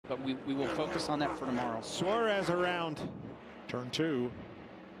but we will focus on that for tomorrow. Suarez around turn 2.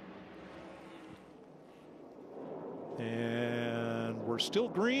 And we're still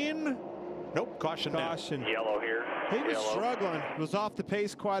green. Nope, caution. Yellow here. He was struggling, was off the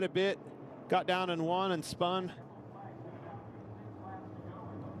pace quite a bit. Got down in 1 and spun.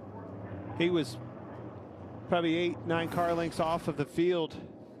 He was probably 8, 9 car lengths off of the field.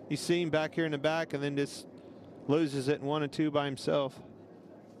 You see him back here in the back and then just loses it in 1 and 2 by himself.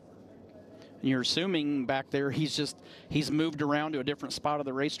 And you're assuming back there he's moved around to a different spot of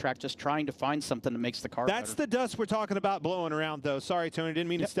the racetrack, just trying to find something that makes the car That's better. the dust we're talking about blowing around, though. Sorry, Tony, didn't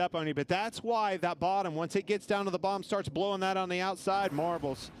mean to step on you, but that's why that bottom, once it gets down to the bottom, starts blowing that on the outside,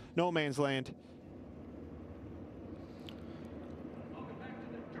 marbles, no man's land.